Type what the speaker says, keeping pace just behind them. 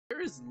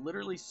There is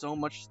literally so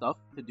much stuff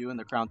to do in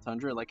the Crown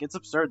Tundra. Like, it's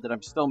absurd that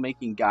I'm still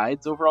making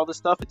guides over all this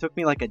stuff. It took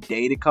me like a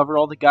day to cover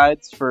all the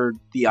guides for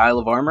the Isle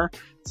of Armor.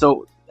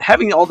 So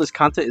having all this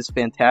content is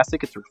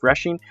fantastic. It's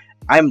refreshing.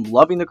 I'm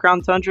loving the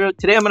Crown Tundra.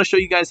 Today I'm going to show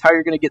you guys how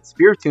you're going to get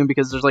Spiritomb,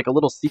 because there's like a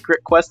little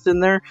secret quest in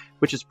there,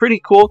 which is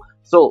pretty cool.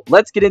 So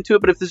let's get into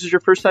it. But if this is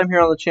your first time here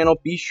on the channel,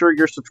 be sure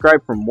you're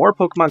subscribed for more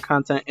Pokemon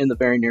content in the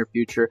very near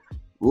future.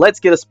 Let's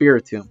get a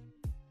Spiritomb.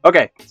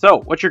 Okay, so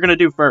what you're going to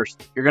do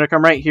first, you're going to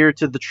come right here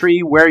to the tree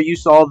where you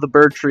saw the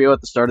bird trio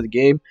at the start of the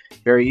game.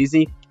 Very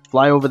easy.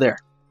 Fly over there.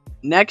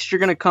 Next, you're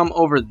going to come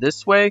over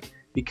this way.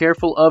 Be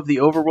careful of the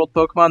overworld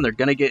Pokemon. They're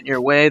going to get in your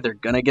way. They're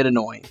going to get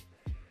annoying.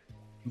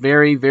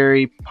 Very,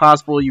 very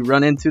possible you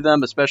run into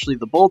them, especially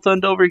the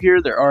Boltund over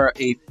here. There are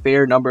a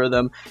fair number of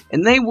them,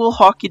 and they will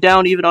hawk you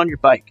down even on your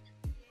bike.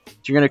 So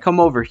you're going to come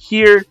over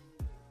here.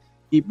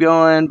 Keep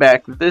going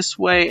back this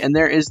way, and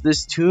there is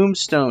this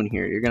tombstone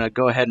here. You're going to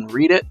go ahead and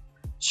read it.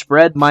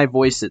 Spread my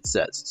voice, it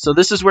says. So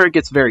this is where it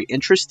gets very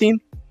interesting.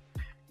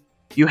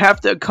 You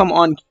have to come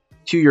on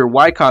to your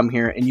Wycom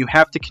here, and you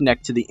have to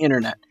connect to the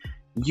internet.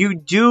 You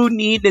do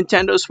need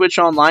Nintendo Switch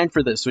Online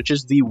for this, which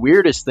is the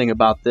weirdest thing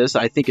about this.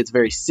 I think it's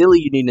very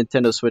silly you need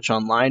Nintendo Switch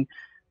Online,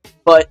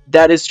 but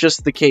that is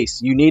just the case.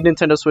 You need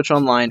Nintendo Switch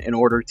Online in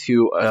order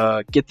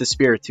to get the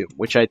Spiritomb,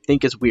 which I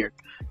think is weird.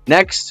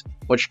 Next,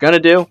 what you're going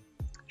to do,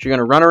 you're going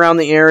to run around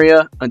the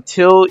area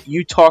until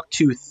you talk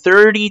to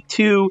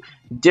 32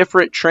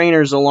 different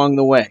trainers along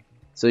the way.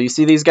 So you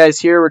see these guys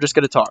here, we're just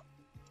going to talk.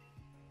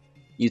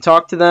 You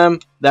talk to them,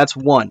 that's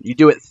one. You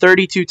do it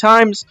 32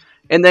 times,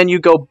 and then you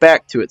go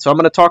back to it. So I'm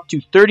going to talk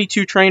to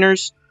 32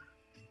 trainers,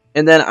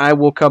 and then I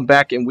will come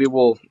back and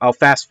I'll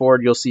fast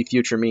forward. You'll see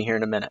future me here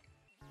in a minute.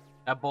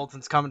 That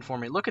Boltund's coming for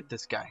me. Look at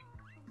this guy.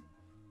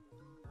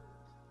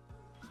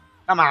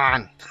 Come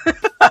on.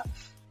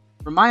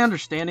 From my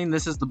understanding,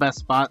 this is the best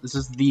spot. This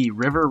is the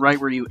river right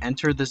where you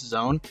enter this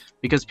zone,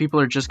 because people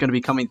are just going to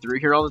be coming through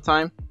here all the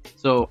time.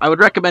 So I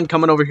would recommend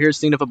coming over here,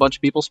 seeing if a bunch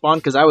of people spawn,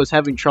 because I was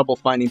having trouble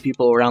finding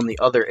people around the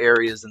other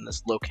areas in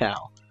this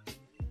locale.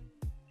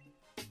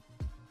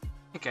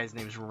 That guy's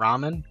name is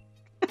Ramen.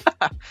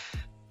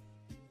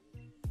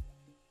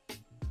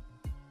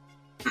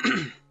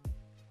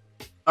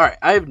 Alright,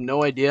 I have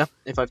no idea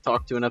if I've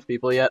talked to enough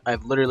people yet.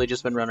 I've literally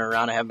just been running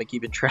around. I haven't been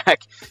keeping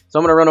track. So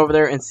I'm going to run over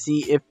there and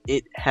see if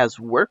it has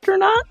worked or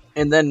not.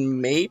 And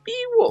then maybe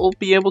we'll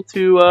be able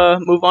to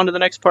move on to the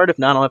next part. If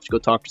not, I'll have to go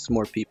talk to some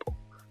more people.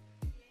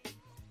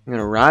 I'm going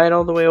to ride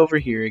all the way over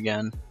here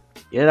again.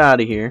 Get out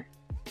of here.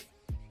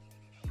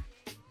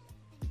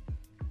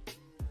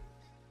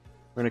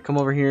 We're going to come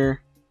over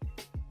here.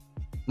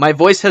 My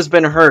voice has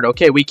been heard.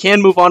 Okay, we can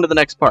move on to the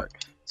next part.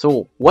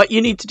 So what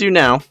you need to do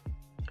now,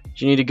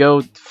 you need to go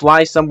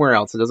fly somewhere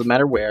else. It doesn't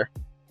matter where.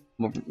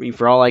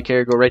 For all I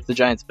care, go right to the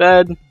giant's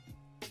bed.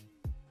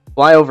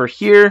 Fly over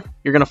here.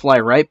 You're going to fly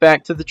right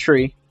back to the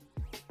tree.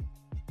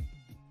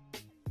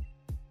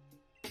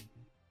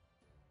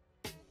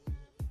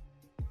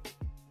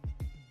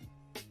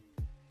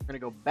 We're going to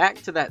go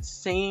back to that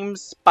same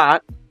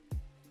spot.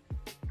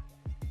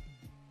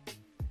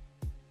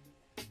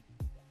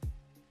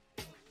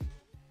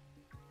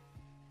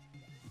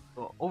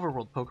 Well,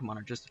 overworld Pokemon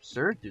are just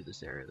absurd through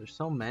this area. There's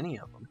so many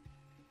of them.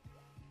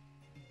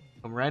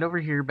 Come right over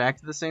here, back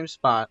to the same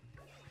spot.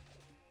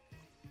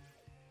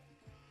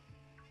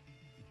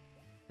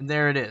 And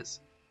there it is.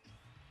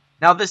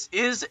 Now, this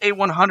is a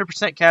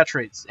 100% catch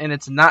rate, and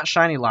it's not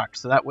shiny locked.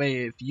 So that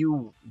way, if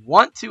you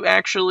want to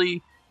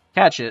actually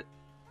catch it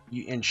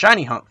and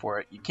shiny hunt for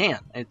it, you can.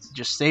 It's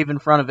just save in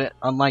front of it,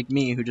 unlike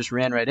me, who just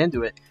ran right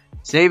into it.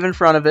 Save in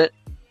front of it,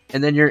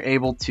 and then you're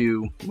able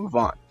to move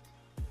on.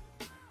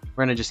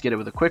 We're going to just get it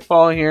with a quick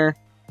ball here.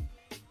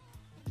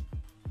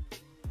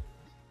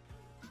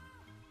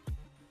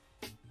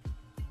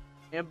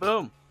 And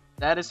boom.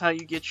 That is how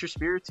you get your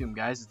Spiritomb,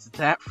 guys. It's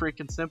that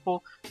freaking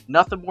simple.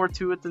 Nothing more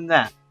to it than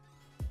that.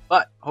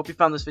 But, hope you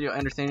found this video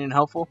entertaining and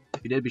helpful.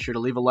 If you did, be sure to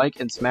leave a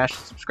like and smash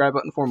the subscribe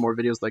button for more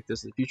videos like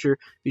this in the future.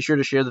 Be sure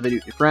to share the video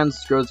with your friends.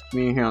 Let's grow the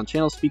community here on the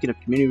channel. Speaking of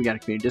community, we got a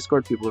community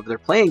Discord. People over there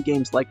playing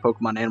games like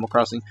Pokemon and Animal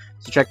Crossing.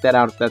 So check that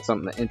out if that's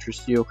something that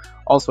interests you.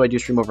 Also, I do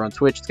stream over on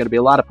Twitch. It's going to be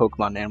a lot of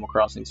Pokemon and Animal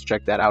Crossing, so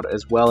check that out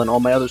as well. And all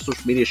my other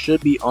social media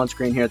should be on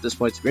screen here at this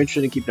point. So if you're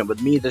interested in keeping up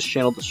with me, this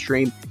channel, the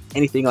stream,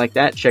 anything like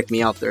that, check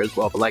me out there as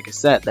well. But like I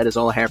said, that is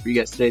all I have for you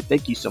guys today.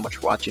 Thank you so much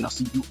for watching. I'll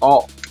see you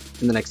all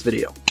in the next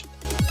video.